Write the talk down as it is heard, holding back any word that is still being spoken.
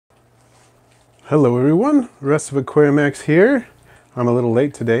Hello everyone, Russ of AquariumX here. I'm a little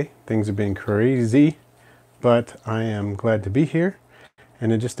late today. Things have been crazy, but I am glad to be here.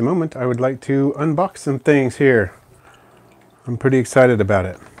 And in just a moment, I would like to unbox some things here. I'm pretty excited about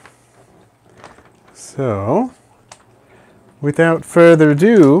it. So, without further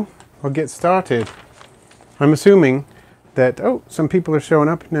ado, I'll get started. I'm assuming that, some people are showing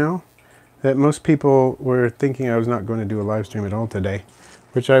up now, that most people were thinking I was not going to do a live stream at all today,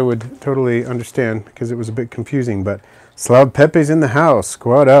 which I would totally understand because it was a bit confusing, but Slav Pepe's in the house.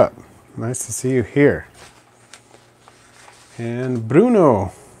 Squad up. Nice to see you here. And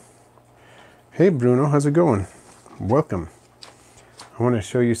Bruno. Hey Bruno, how's it going? Welcome. I want to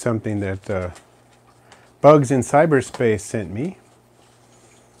show you something that Bugs in Cyberspace sent me.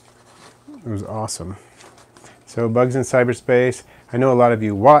 It was awesome. So Bugs in Cyberspace, I know a lot of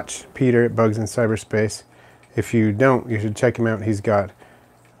you watch Peter at Bugs in Cyberspace. If you don't, you should check him out. He's got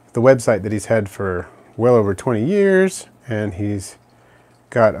the website that he's had for well over 20 years, and he's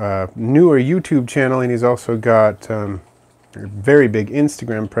got a newer YouTube channel, and he's also got a very big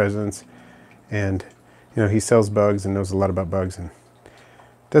Instagram presence, and you know, he sells bugs and knows a lot about bugs and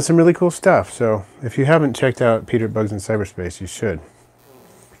does some really cool stuff. So if you haven't checked out Peter at Bugs in Cyberspace, you should.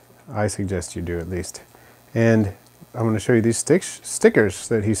 I suggest you do at least. And I'm going to show you these stickers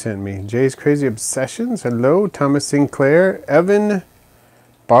that he sent me. Jay's Crazy Obsessions, hello. Thomas Sinclair, Evan,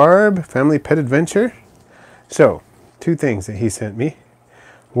 Barb, Family Pet Adventure. So, two things that he sent me.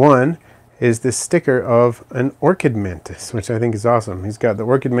 One is this sticker of an orchid mantis, which I think is awesome. He's got the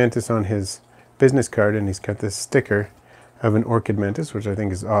orchid mantis on his business card, and he's got this sticker of an orchid mantis, which I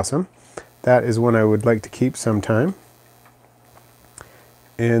think is awesome. That is one I would like to keep sometime.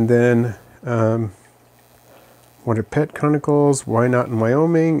 And then, Wonder Pet Chronicles, Why Not in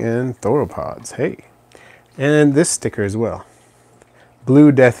Wyoming, and Thorapods. Hey. And this sticker as well.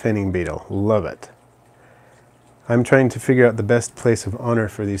 Blue Death Fanning Beetle. Love it. I'm trying to figure out the best place of honor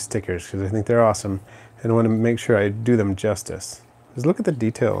for these stickers because I think they're awesome, and I want to make sure I do them justice. Just look at the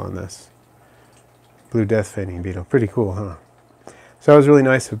detail on this. Blue Death Fanning Beetle. Pretty cool, huh? So it was really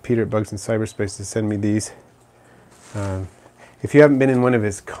nice of Peter at Bugs in Cyberspace to send me these. If you haven't been in one of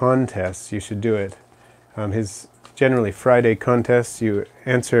his contests, you should do it. His generally Friday contests, you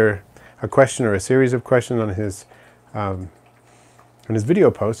answer a question or a series of questions on his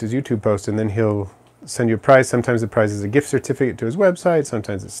video post, his YouTube post, and then he'll send you a prize. Sometimes the prize is a gift certificate to his website,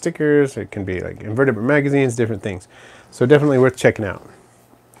 sometimes it's stickers, it can be like invertebrate magazines, different things. So definitely worth checking out.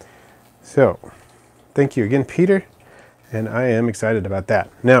 So, thank you again, Peter, and I am excited about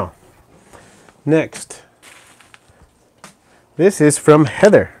that. Now, next, this is from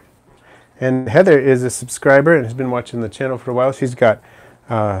Heather. And Heather is a subscriber and has been watching the channel for a while. She's got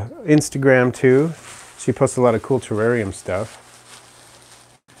Instagram too. She posts a lot of cool terrarium stuff.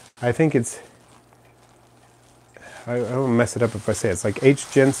 I think it's, I won't mess it up if I say it. It's like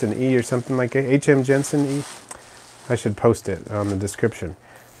H. Jensen E or something like that. HM Jensen E. I should post it on the description.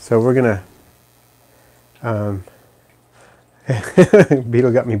 So we're gonna,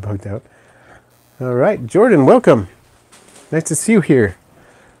 Beetle got me bugged out. All right, Jordan, welcome. Nice to see you here.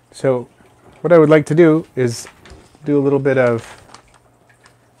 So what I would like to do is do a little bit of,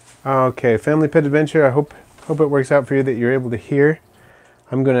 okay, Family Pet Adventure. I hope it works out for you that you're able to hear.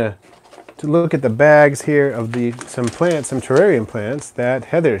 I'm gonna look at the bags here of some plants, some terrarium plants that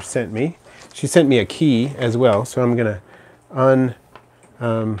Heather sent me. She sent me a key as well, so I'm gonna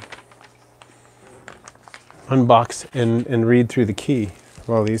unbox and read through the key of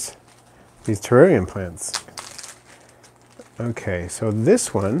all these terrarium plants. Okay, so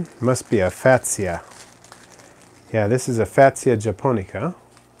this one must be a Fatsia. Yeah, this is a Fatsia japonica.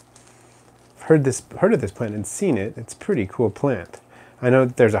 I've heard of this plant and seen it. It's a pretty cool plant. I know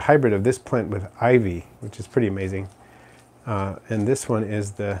that there's a hybrid of this plant with ivy, which is pretty amazing. And this one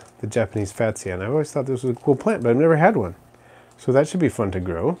is the Japanese Fatsia. And I've always thought this was a cool plant, but I've never had one. So that should be fun to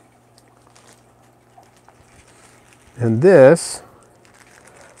grow. And this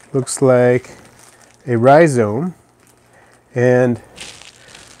looks like a rhizome. And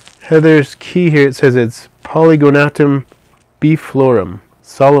Heather's key here, it says it's Polygonatum biflorum,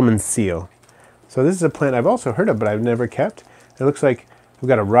 Solomon seal. So this is a plant I've also heard of, but I've never kept. It looks like we've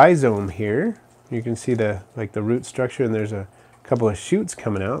got a rhizome here. You can see the root structure, and there's a couple of shoots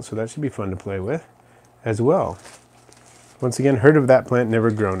coming out, so that should be fun to play with as well. Once again, heard of that plant,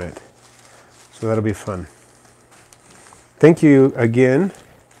 never grown it. So that'll be fun. Thank you again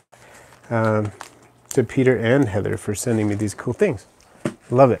to Peter and Heather for sending me these cool things.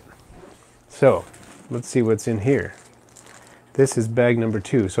 Love it. So let's see what's in here. This is bag number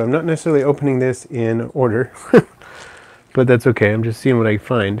 2. So I'm not necessarily opening this in order, but that's okay. I'm just seeing what I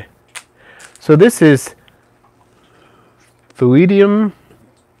find. So this is Thuidium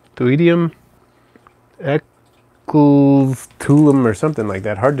ecclestulum or something like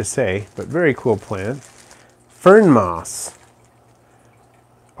that. Hard to say, but very cool plant. Fern moss.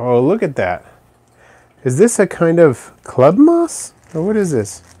 Oh, look at that. Is this a kind of club moss? Or what is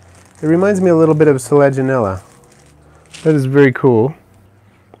this? It reminds me a little bit of Selaginella. That is very cool.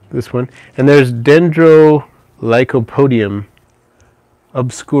 This one. And there's Dendrolycopodium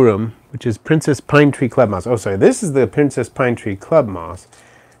obscurum, which is Princess Pine Tree Club Moss. Oh, sorry. This is the Princess Pine Tree Club Moss.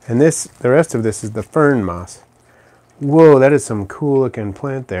 And this, the rest of this is the fern moss. Whoa, that is some cool looking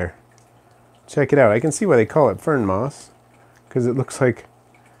plant there. Check it out. I can see why they call it fern moss, because it looks like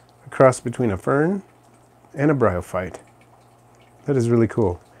a cross between a fern and a bryophyte. That is really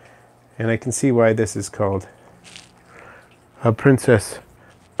cool. And I can see why this is called a Princess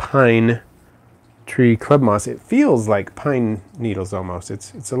Pine Tree Club Moss. It feels like pine needles almost.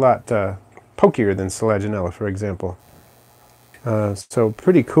 It's a lot pokier than Selaginella, for example. So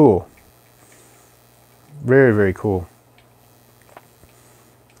pretty cool. Very, very cool.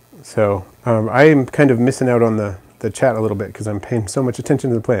 So I am kind of missing out on the chat a little bit because I'm paying so much attention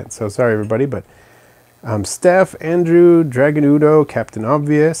to the plant. So sorry, everybody. But Steph, Andrew, Dragon Udo, Captain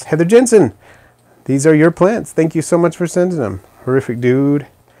Obvious, Heather Jensen. These are your plants. Thank you so much for sending them. Horrific Dude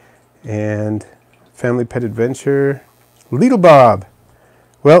and Family Pet Adventure. Little Bob.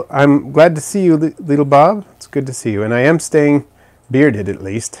 Well, I'm glad to see you, Little Bob. It's good to see you. And I am staying bearded at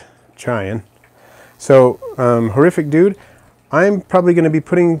least. Trying. So, Horrific Dude, I'm probably going to be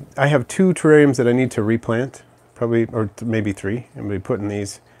putting, I have 2 terrariums that I need to replant. Probably, or maybe 3. I'm going to be putting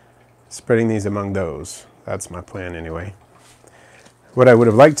these, spreading these among those. That's my plan anyway. What I would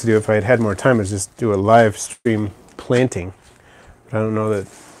have liked to do if I had had more time is just do a live stream planting. But I don't know that,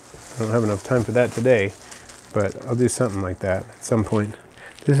 I don't have enough time for that today. But I'll do something like that at some point.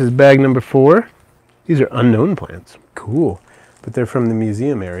 This is bag number 4. These are unknown plants. Cool. But they're from the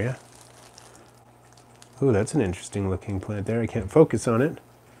museum area. Oh, that's an interesting looking plant there. I can't focus on it.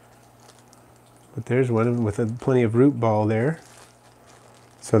 But there's one with plenty of root ball there.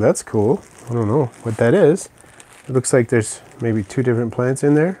 So that's cool. I don't know what that is. It looks like there's maybe 2 different plants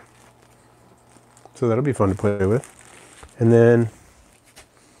in there. So that'll be fun to play with. And then,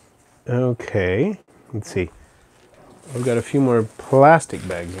 okay, let's see. I've got a few more plastic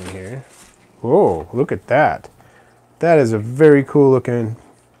bags in here. Whoa, look at that. That is a very cool looking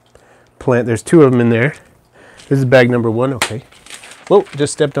plant. There's 2 of them in there. This is bag number 1, okay. Whoa,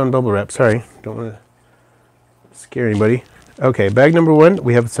 just stepped on bubble wrap, sorry. Don't want to scare anybody. Okay, bag number 1,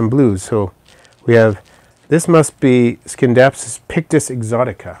 we have some blues. So we have, this must be Scindapsus pictus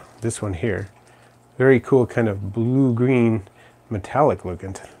exotica, this one here. Very cool kind of blue-green metallic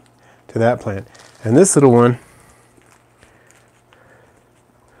looking to that plant. And this little one,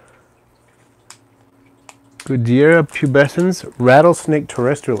 Goodyear pubescens rattlesnake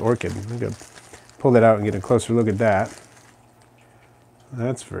terrestrial orchid. I'm going to pull that out and get a closer look at that.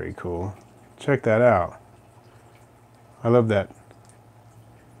 That's very cool. Check that out. I love that.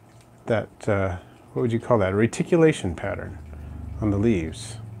 What would you call that? A reticulation pattern on the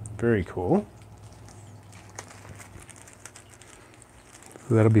leaves. Very cool.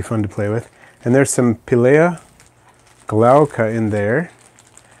 So that'll be fun to play with. And there's some Pilea glauca in there.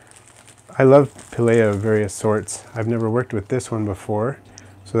 I love Pilea of various sorts. I've never worked with this one before,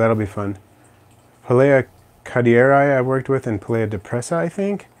 so that'll be fun. Pilea cadieri I've worked with, and Pilea depressa, I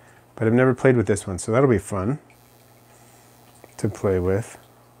think, but I've never played with this one, so that'll be fun to play with.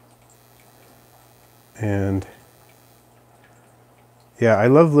 And yeah, I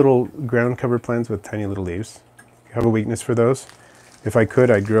love little ground cover plants with tiny little leaves. I have a weakness for those. If I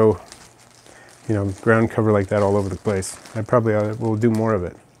could, I'd grow, you know, ground cover like that all over the place. I probably will do more of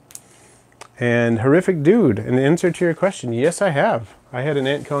it. And Horrific Dude, in answer to your question, yes, I have. I had an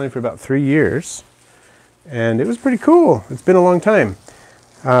ant colony for about 3 years, and it was pretty cool. It's been a long time.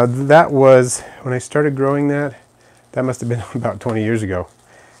 That was, when I started growing that must have been about 20 years ago.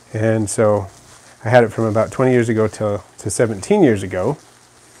 And so I had it from about 20 years ago to 17 years ago-ish,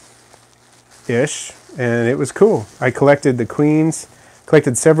 and it was cool. I collected the queens,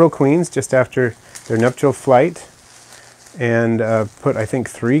 collected several queens just after their nuptial flight, and put, I think,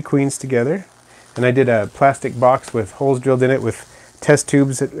 3 queens together. And I did a plastic box with holes drilled in it with test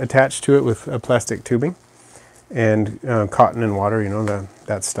tubes attached to it with plastic tubing, and cotton and water, you know,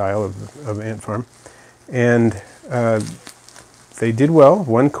 that style of ant farm. And they did well.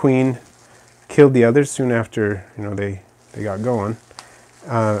 One queen killed the others soon after, you know, they got going.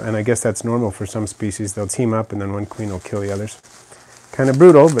 And I guess that's normal for some species. They'll team up and then one queen will kill the others. Kind of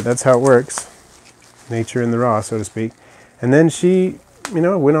brutal, but that's how it works. Nature in the raw, so to speak. And then she you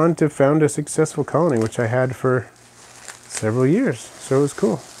know, went on to found a successful colony, which I had for several years. So it was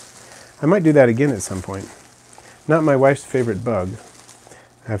cool. I might do that again at some point. Not my wife's favorite bug,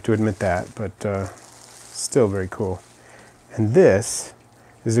 I have to admit that, but still very cool. And this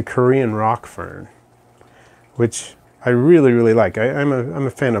is a Korean rock fern, which I really, really like. I'm a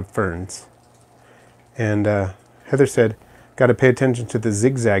fan of ferns. And Heather said, got to pay attention to the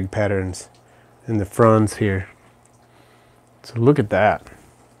zigzag patterns in the fronds here. So look at that.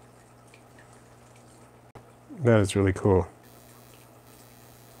 That is really cool.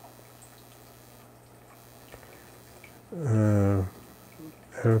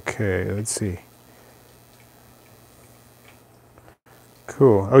 Okay, let's see.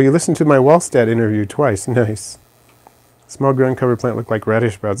 Cool. Oh, you listened to my Wallstedt interview twice. Nice. Small ground cover plant look like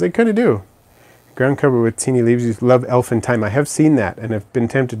radish sprouts. They kind of do. Ground cover with teeny leaves. You love elfin thyme. I have seen that and have been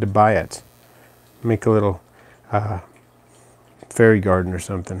tempted to buy it. Make a little fairy garden or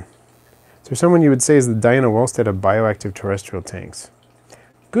something. Is there someone you would say is the Diana Wallstedt of bioactive terrestrial tanks?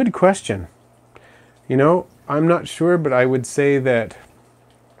 Good question. You know, I'm not sure, but I would say that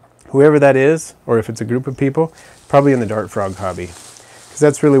whoever that is, or if it's a group of people, probably in the dart frog hobby. Because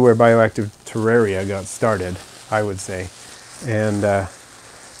that's really where bioactive terraria got started, I would say. And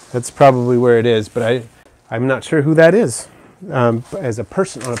that's probably where it is, but I'm not sure who that is. As a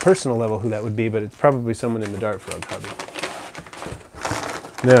person, on a personal level, who that would be, but it's probably someone in the dart frog hobby.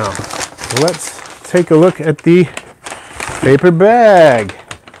 Now, let's take a look at the paper bag.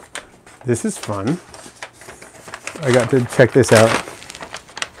 This is fun. I got to check this out.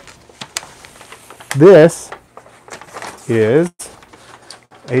 This is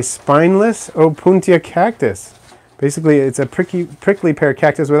a spineless Opuntia cactus. Basically, it's a prickly pear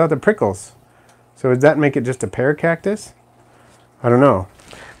cactus without the prickles. So does that make it just a pear cactus? I don't know.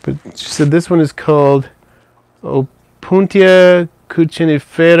 But she said this one is called Opuntia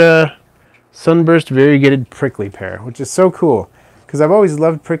cucinifera sunburst variegated prickly pear, which is so cool because I've always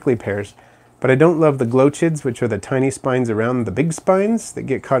loved prickly pears, but I don't love the glochids, which are the tiny spines around the big spines that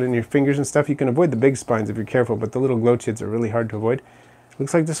get caught in your fingers and stuff. You can avoid the big spines if you're careful, but the little glochids are really hard to avoid.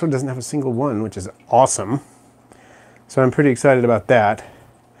 Looks like this one doesn't have a single one, which is awesome. So I'm pretty excited about that.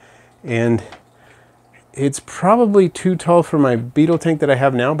 And it's probably too tall for my beetle tank that I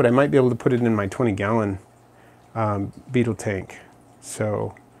have now, but I might be able to put it in my 20-gallon beetle tank.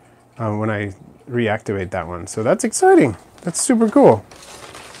 So when I reactivate that one. So that's exciting. That's super cool.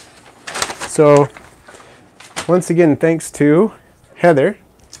 So once again, thanks to Heather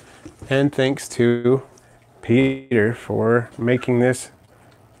and thanks to Peter for making this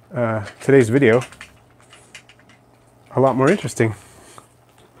today's video a lot more interesting.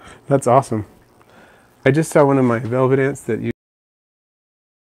 That's awesome. I just saw one of my velvet ants that you,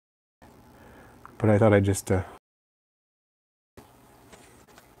 but I thought I'd just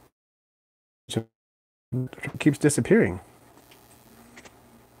keeps disappearing.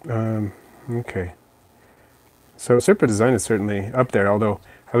 Okay. So Serpa Design is certainly up there, although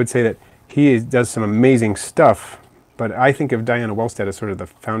I would say that he does some amazing stuff, but I think of Diana Wallstedt as sort of the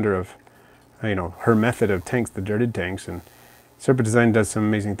founder of, you know, her method of tanks, the dirted tanks, and Serpa Design does some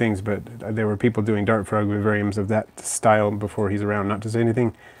amazing things, but there were people doing dart frog vivariums of that style before he's around. Not to say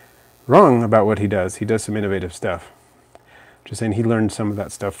anything wrong about what he does. He does some innovative stuff. Just saying he learned some of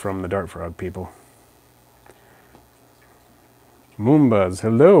that stuff from the dart frog people. Moombuzz,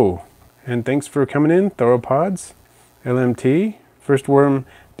 hello, and thanks for coming in. Thoroughpods, LMT, first worm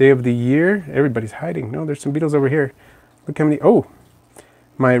day of the year. Everybody's hiding. No, there's some beetles over here. Look how many. Oh,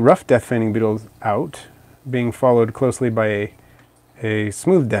 my rough death feigning beetle's out, being followed closely by a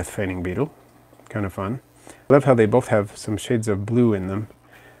smooth death feigning beetle. Kind of fun. I love how they both have some shades of blue in them.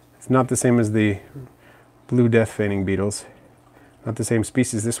 It's not the same as the blue death feigning beetles. Not the same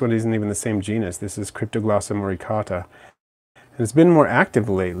species. This one isn't even the same genus. This is Cryptoglossa moricata. And it's been more active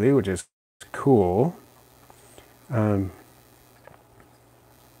lately, which is cool.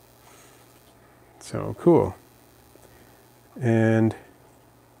 So cool. And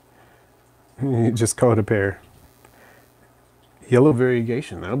you just call it a pear. Yellow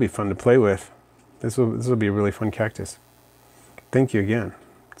variegation. That'll be fun to play with. This will be a really fun cactus. Thank you again.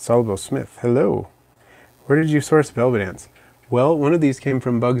 Solvo Smith. Hello. Where did you source velvet ants? Well, one of these came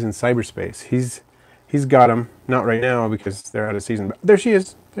from Bugs in Cyberspace. He's got them. Not right now because they're out of season. But there she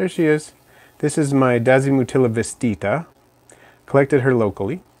is. There she is. This is my Dasymatilla vestita. Collected her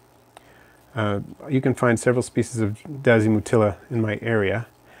locally. You can find several species of Dasymatilla in my area.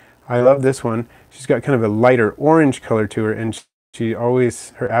 I love this one. She's got kind of a lighter orange color to her, and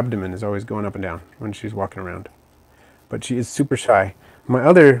her abdomen is always going up and down when she's walking around. But she is super shy. My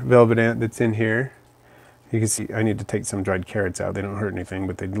other velvet ant that's in here You can see I need to take some dried carrots out. They don't hurt anything,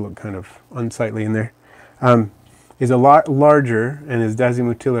 but they look kind of unsightly in there. Is a lot larger and is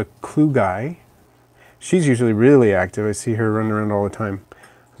Dasymatilla klugi. She's usually really active. I see her running around all the time.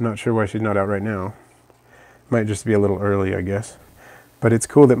 I'm not sure why she's not out right now. Might just be a little early, I guess. But it's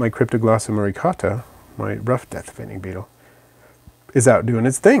cool that my Cryptoglossa muricata, my rough death fainting beetle, is out doing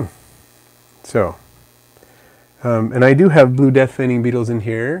its thing. So, and I do have blue death fainting beetles in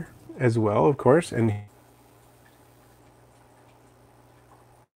here as well, of course. And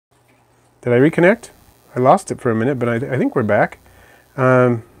did I reconnect? I lost it for a minute, but I think we're back.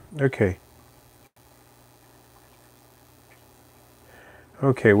 Okay.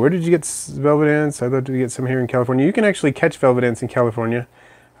 Okay, where did you get velvet ants? I'd love to get some here in California. You can actually catch velvet ants in California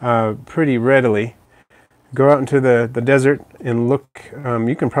pretty readily. Go out into the desert and look.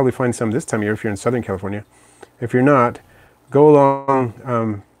 You can probably find some this time of year if you're in Southern California. If you're not, go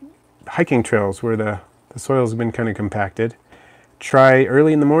along hiking trails where the soil's been kind of compacted. Try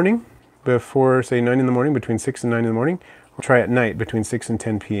early in the morning, before, say, 9 in the morning, between 6 and 9 in the morning. Or try at night, between 6 and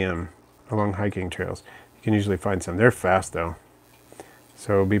 10 p.m. along hiking trails. You can usually find some. They're fast, though.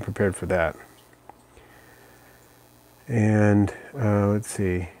 So be prepared for that. And let's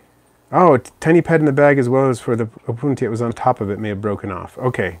see. Oh, a tiny pad in the bag as well as for the Opuntia. It was on top of it, may have broken off.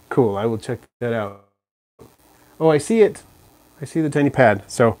 Okay, cool. I will check that out. Oh, I see it. I see the tiny pad.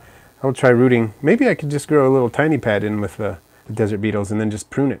 So I'll try rooting. Maybe I could just grow a little tiny pad in with the desert beetles and then just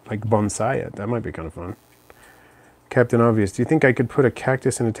prune it, like bonsai it. That might be kind of fun. Captain Obvious. Do you think I could put a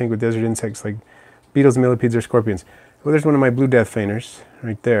cactus in a tank with desert insects like beetles, millipedes, or scorpions? Well, there's one of my blue death fainters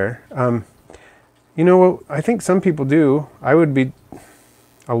right there. You know what? I think some people do. I would be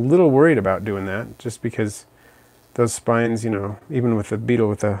a little worried about doing that just because those spines, you know, even with the beetle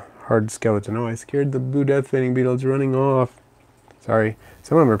with a hard skeleton. Oh, I scared the blue death fainting beetle. It's running off. Sorry.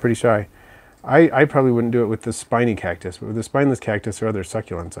 Some of them are pretty shy. I probably wouldn't do it with the spiny cactus, but with the spineless cactus or other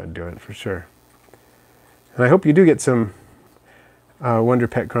succulents, I'd do it for sure. And I hope you do get some Wonder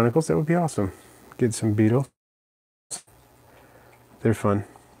Pet Chronicles. That would be awesome. Get some beetles. They're fun.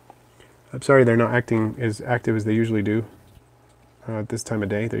 I'm sorry they're not acting as active as they usually do at this time of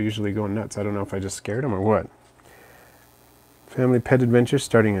day. They're usually going nuts. I don't know if I just scared them or what. Family Pet Adventure,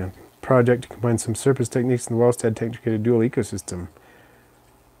 starting a project to combine some surface techniques in the Wallstead tank to create a dual ecosystem.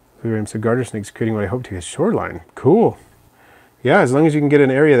 So garter snakes creating what I hope to be a shoreline. Cool. Yeah, as long as you can get an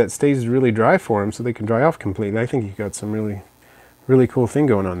area that stays really dry for them so they can dry off completely, I think you got some really, really cool thing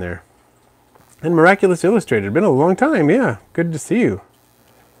going on there. And Miraculous Illustrated. Been a long time, yeah. Good to see you.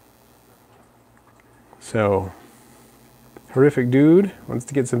 So, Horrific Dude wants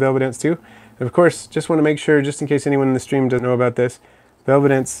to get some velvet ants too. And of course, just want to make sure, just in case anyone in the stream doesn't know about this,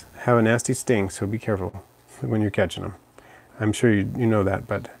 velvet ants have a nasty sting, so be careful when you're catching them. I'm sure you know that,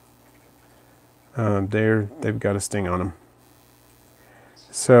 but they've got a sting on them.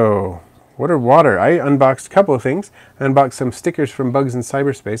 So, what are water? I unboxed a couple of things. I unboxed some stickers from Bugs in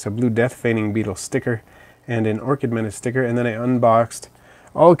Cyberspace, a blue death fainting beetle sticker and an orchid menace sticker, and then I unboxed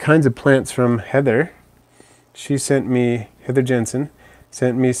all kinds of plants from Heather. She sent me, Heather Jensen,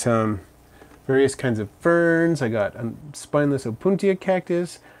 sent me some various kinds of ferns. I got a spineless Opuntia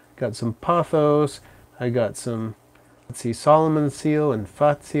cactus, got some pothos, I got some, let's see, Solomon seal and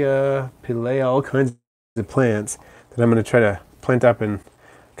Fatsia, Pilea, all kinds of plants that I'm going to try to plant up in a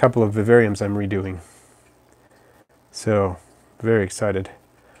couple of vivariums I'm redoing. So, very excited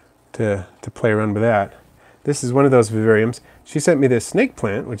to play around with that. This is one of those vivariums. She sent me this snake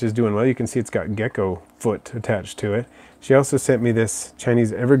plant, which is doing well. You can see it's got gecko foot attached to it. She also sent me this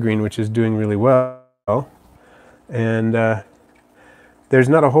Chinese evergreen, which is doing really well. And there's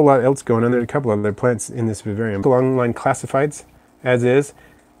not a whole lot else going on. There's a couple other plants in this vivarium. Longline classifieds, as is.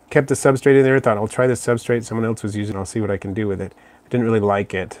 Kept the substrate in there. Thought I'll try this substrate someone else was using. I'll see what I can do with it. I didn't really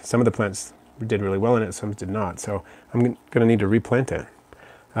like it. Some of the plants did really well in it, some did not. So I'm going to need to replant it.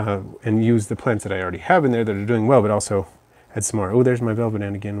 And use the plants that I already have in there that are doing well, but also add some more. Oh, there's my velvet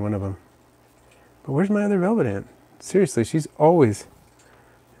ant again, one of them. But where's my other velvet ant? Seriously, she's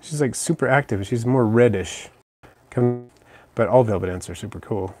like super active. She's more reddish. But all velvet ants are super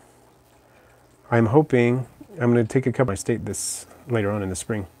cool. I'm hoping, I'm going to take a couple, I state this later on in the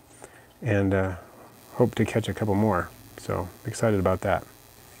spring, and hope to catch a couple more. So, excited about that.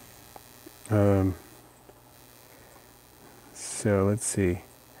 So, let's see.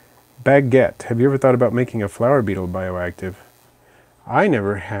 Baguette, have you ever thought about making a flower beetle bioactive? I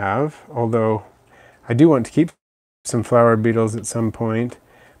never have, although I do want to keep some flower beetles at some point,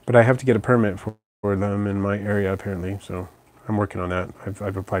 but I have to get a permit for them in my area apparently, so I'm working on that.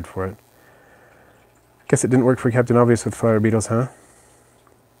 I've applied for it. Guess it didn't work for Captain Obvious with flower beetles, huh?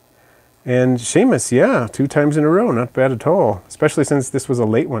 And Seamus, yeah, 2 times in a row, not bad at all. Especially since this was a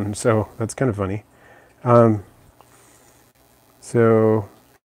late one, so that's kind of funny. So,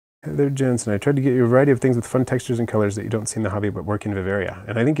 Heather Jensen, I tried to get you a variety of things with fun textures and colors that you don't see in the hobby but work in Vivaria.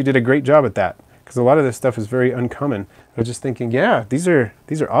 And I think you did a great job at that, because a lot of this stuff is very uncommon. I was just thinking, yeah, these are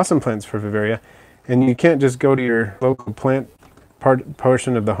awesome plants for Vivaria. And you can't just go to your local plant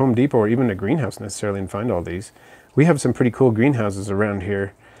portion of the Home Depot or even a greenhouse necessarily and find all these. We have some pretty cool greenhouses around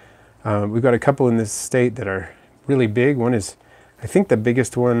here. We've got a couple in this state that are really big. One is, I think the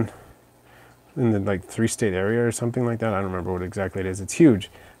biggest one in the like 3-state area or something like that. I don't remember what exactly it is. It's huge.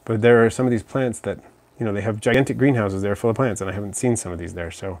 But there are some of these plants that, you know, they have gigantic greenhouses there full of plants, and I haven't seen some of these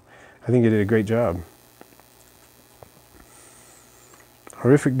there. So I think you did a great job.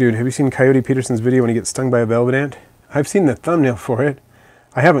 Horrific Dude, have you seen Coyote Peterson's video when he gets stung by a velvet ant? I've seen the thumbnail for it.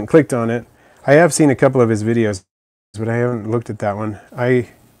 I haven't clicked on it. I have seen a couple of his videos, but I haven't looked at that one. I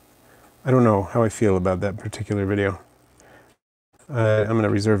don't know how I feel about that particular video. I'm going to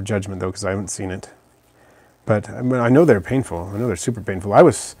reserve judgment, though, because I haven't seen it. But I know they're painful. I know they're super painful. I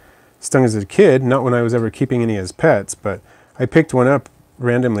was stung as a kid, not when I was ever keeping any as pets, but I picked one up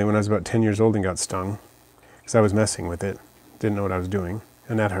randomly when I was about 10 years old and got stung because I was messing with it. Didn't know what I was doing,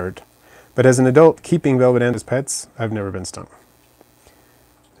 and that hurt. But as an adult, keeping velvet ants as pets, I've never been stung.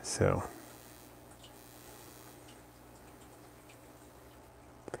 So.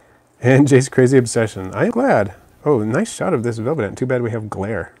 And Jay's Crazy Obsession. I'm glad. Oh, nice shot of this velvet ant. Too bad we have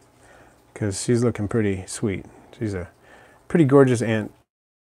glare, because she's looking pretty sweet. She's a pretty gorgeous ant.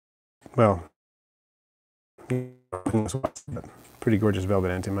 Well, pretty gorgeous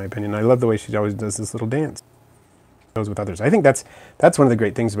velvet ant in my opinion. I love the way she always does this little dance. Goes with others. I think that's one of the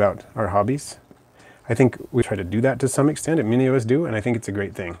great things about our hobbies. I think we try to do that to some extent, and many of us do, and I think it's a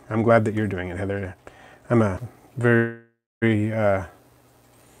great thing. I'm glad that you're doing it, Heather. I'm a very, very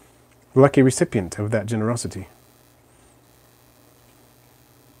lucky recipient of that generosity.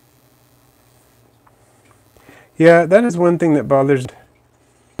 Yeah, that is one thing that bothers me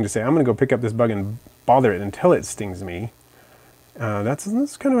to say. I'm going to go pick up this bug and bother it until it stings me.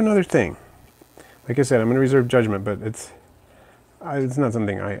 That's kind of another thing. Like I said, I'm going to reserve judgment, but it's not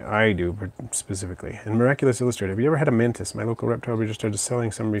something I do specifically. And Miraculous Illustrated, have you ever had a mantis? My local reptile breeder started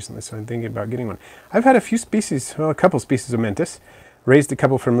selling some recently, so I'm thinking about getting one. I've had a few species, well, a couple species of mantis. Raised a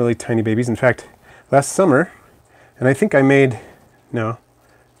couple from really tiny babies. In fact, last summer, and I think I made, no,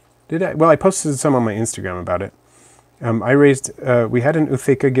 did I? Well, I posted some on my Instagram about it. I raised, we had an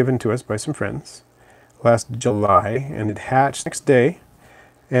Utheka given to us by some friends last July, and it hatched next day,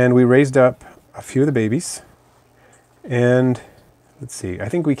 and we raised up a few of the babies, and let's see, I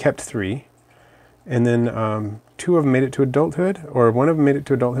think we kept 3, and then 2 of them made it to adulthood, or one of them made it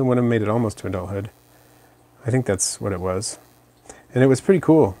to adulthood, one of them made it almost to adulthood. I think that's what it was. And it was pretty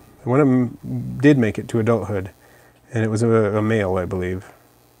cool. One of them did make it to adulthood, and it was a male, I believe.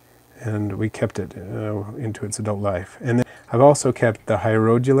 And we kept it into its adult life. And then I've also kept the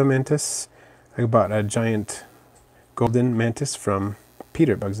Hierodula mantis. I bought a giant golden mantis from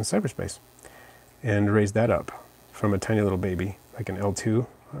Peter at Bugs in Cyberspace and raised that up from a tiny little baby, like an L2,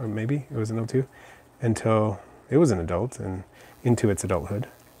 or maybe it was an L2, until it was an adult and into its adulthood.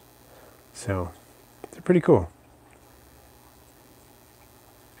 So they're pretty cool.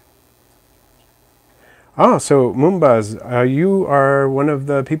 Oh, so Moombaz, you are one of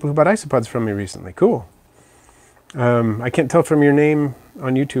the people who bought isopods from me recently. Cool. I can't tell from your name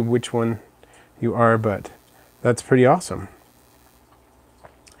on YouTube which one you are, but that's pretty awesome.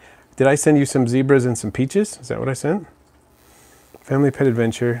 Did I send you some zebras and some peaches? Is that what I sent? Family pet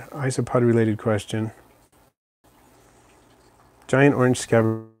adventure, isopod related question. Giant orange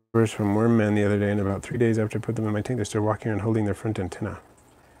scabbers from Worm Man the other day, and about 3 days after I put them in my tank, they started walking around holding their front antenna.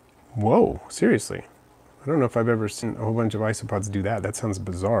 Whoa, seriously? I don't know if I've ever seen a whole bunch of isopods do that. That sounds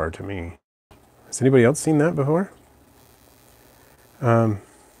bizarre to me. Has anybody else seen that before?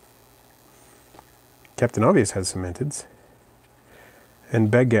 Captain Obvious has some mantids.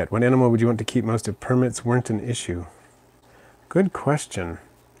 And Baguette, what animal would you want to keep most if permits weren't an issue? Good question.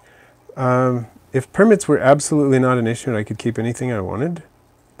 If permits were absolutely not an issue and I could keep anything I wanted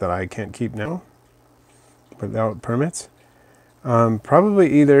that I can't keep now without permits,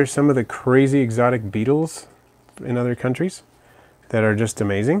 probably either some of the crazy exotic beetles in other countries that are just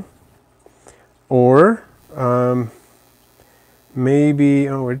amazing, or maybe,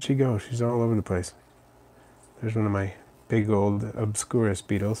 oh, where'd she go? She's all over the place. There's one of my big old obscurus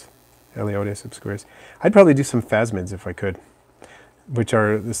beetles, Eleotis obscurus. I'd probably do some phasmids if I could, which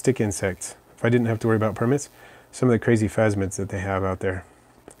are the stick insects. If I didn't have to worry about permits, some of the crazy phasmids that they have out there,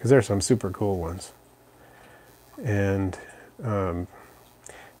 because there are some super cool ones. And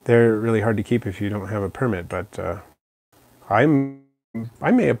they're really hard to keep if you don't have a permit, but I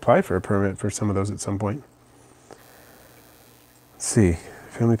may apply for a permit for some of those at some point. Let's see,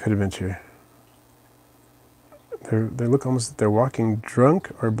 Family Pet Adventure. They look almost, they're walking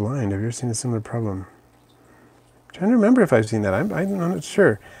drunk or blind. Have you ever seen a similar problem? I'm trying to remember if I've seen that. I'm not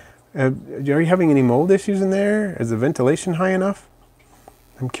sure. Are you having any mold issues in there? Is the ventilation high enough?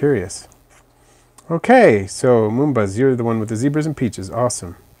 I'm curious. Okay, so Moombuzz, you're the one with the zebras and peaches.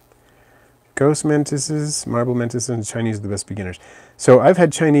 Awesome. Ghost mantises, marble mantises, and Chinese are the best beginners. So I've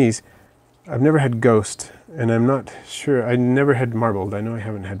had Chinese. I've never had ghost, and I'm not sure. I never had marbled. I know I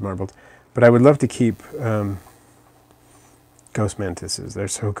haven't had marbled, but I would love to keep ghost mantises. They're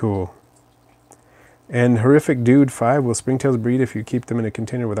so cool. And Horrific Dude 5, will springtails breed if you keep them in a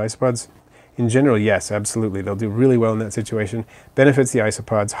container with isopods? In general, yes, absolutely. They'll do really well in that situation. Benefits the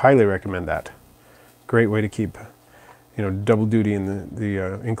isopods. Highly recommend that. Great way to keep, you know, double duty in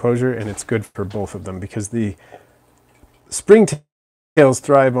the enclosure, and it's good for both of them because the springtails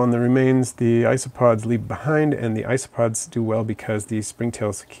thrive on the remains the isopods leave behind, and the isopods do well because the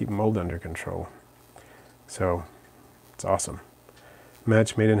springtails keep mold under control. So it's awesome.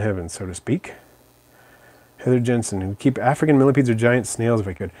 Match made in heaven, so to speak. Heather Jensen, who keep African millipedes or giant snails if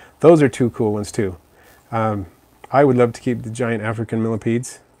I could. Those are two cool ones too. I would love to keep the giant African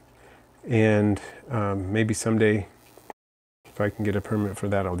millipedes, and maybe someday, if I can get a permit for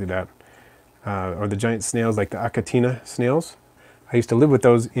that, I'll do that. Or the giant snails like the Achatina snails. I used to live with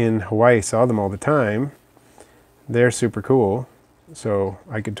those in Hawaii, saw them all the time. They're super cool, so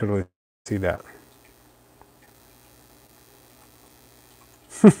I could totally see that.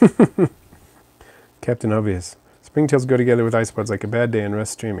 Captain Obvious. Springtails go together with isopods like a bad day and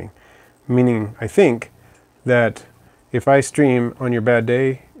rest streaming. Meaning, I think, that if I stream on your bad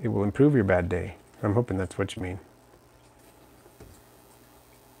day, it will improve your bad day. I'm hoping that's what you mean.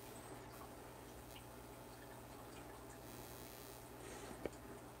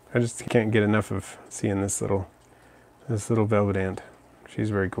 I just can't get enough of seeing this little velvet ant.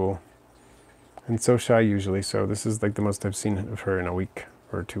 She's very cool. And so shy usually, so this is like the most I've seen of her in a week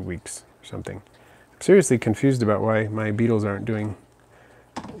or 2 weeks or something. I'm seriously confused about why my beetles aren't doing,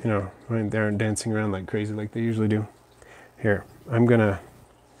 you know, they aren't dancing around like crazy like they usually do. Here, I'm gonna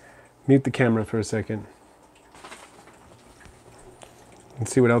mute the camera for a second and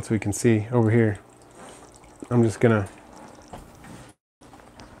see what else we can see over here. I'm just gonna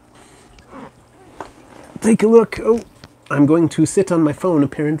take a look. Oh, I'm going to sit on my phone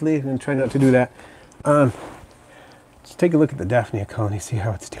apparently and try not to do that. Let's take a look at the Daphnia colony, see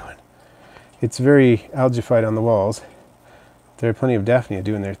how it's doing. It's very algified on the walls. There are plenty of Daphnia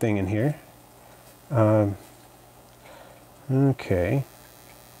doing their thing in here. Okay.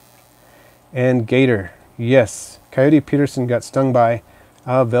 And gator. Yes, Coyote Peterson got stung by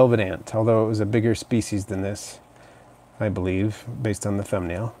a velvet ant, although it was a bigger species than this, I believe, based on the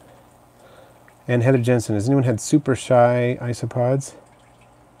thumbnail. And Heather Jensen, has anyone had super shy isopods?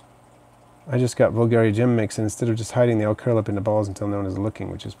 I just got Bulgaria gem mix, and instead of just hiding, they all curl up into balls until no one is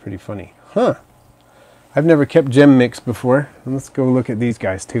looking, which is pretty funny. Huh. I've never kept gem mix before. And let's go look at these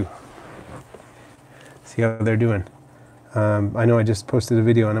guys too. See how they're doing. I know I just posted a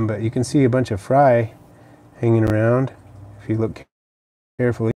video on them, but you can see a bunch of fry hanging around if you look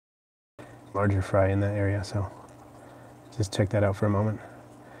carefully. Larger fry in that area, so just check that out for a moment.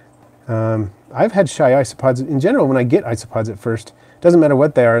 I've had shy isopods. In general, when I get isopods at first, it doesn't matter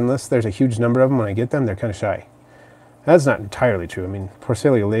what they are, unless there's a huge number of them. When I get them, they're kind of shy. That's not entirely true. I mean,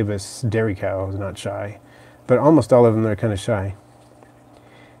 Porcelia laevis dairy cow is not shy, but almost all of them are kind of shy.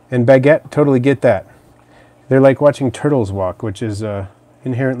 And Baguette, totally get that. They're like watching turtles walk, which is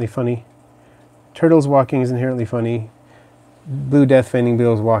inherently funny. Turtles walking is inherently funny. Blue death feigning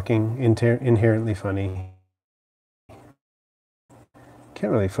beetles walking, inherently funny.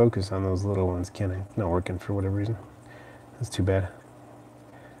 Can't really focus on those little ones, can I? It's not working for whatever reason. That's too bad.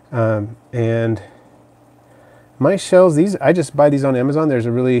 And my shells, these, I just buy these on Amazon. There's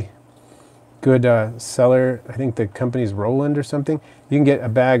a really good seller. I think the company's Roland or something. You can get a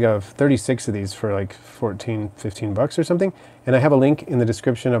bag of 36 of these for like 14, 15 bucks or something. And I have a link in the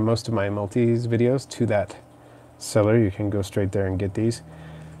description of most of my multis videos to that seller. You can go straight there and get these.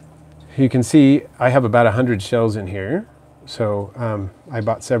 You can see I have about 100 shells in here. So I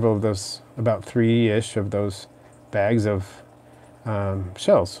bought several of those, about 3-ish of those bags of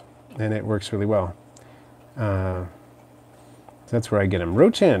shells, and it works really well. That's where I get them.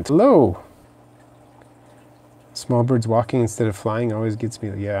 Rochant, hello! Small birds walking instead of flying always gets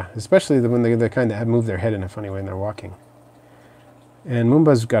me, yeah, especially when they're the kind that move their head in a funny way when they're walking. And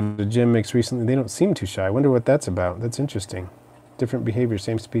Moombuzz got a gem mix recently. They don't seem too shy. I wonder what that's about. That's interesting. different behavior,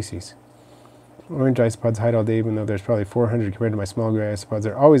 same species. Orange isopods hide all day, even though there's probably 400 compared to my small gray isopods.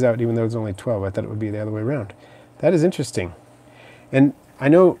 They're always out, even though there's only 12. I thought it would be the other way around. That is interesting. And I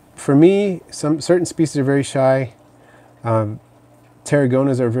know for me, some certain species are very shy.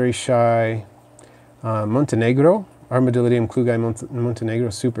 Tarragonas are very shy. Montenegro, Armadillidium klugi Montenegro,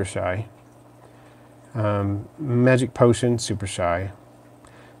 super shy. Magic Potion, super shy.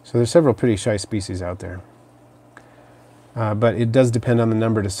 So there's several pretty shy species out there. But it does depend on the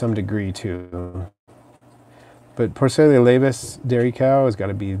number to some degree too. But Porcelia laevis dairy cow has got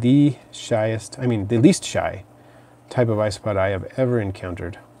to be the shyest, I mean the least shy type of isopod I have ever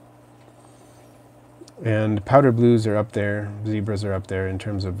encountered. And powder blues are up there, zebras are up there in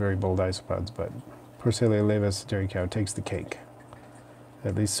terms of very bold isopods, but Porcelia laevis dairy cow takes the cake,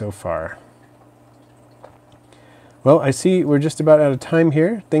 at least so far. Well, I see we're just about out of time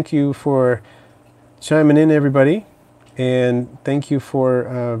here. Thank you for chiming in, everybody, and thank you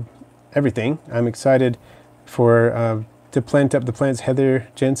for everything. I'm excited for to plant up the plants Heather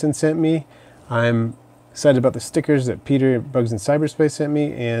Jensen sent me. I'm excited about the stickers that Peter at Bugs in Cyberspace sent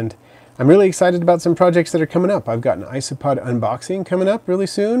me, and I'm really excited about some projects that are coming up. I've got an isopod unboxing coming up really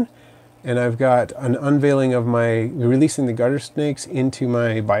soon, and I've got an unveiling of releasing the garter snakes into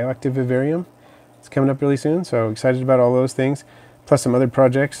my bioactive vivarium. It's coming up really soon, so excited about all those things, plus some other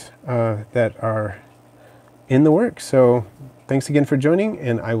projects that are in the works. So thanks again for joining,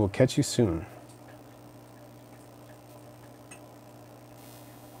 and I will catch you soon.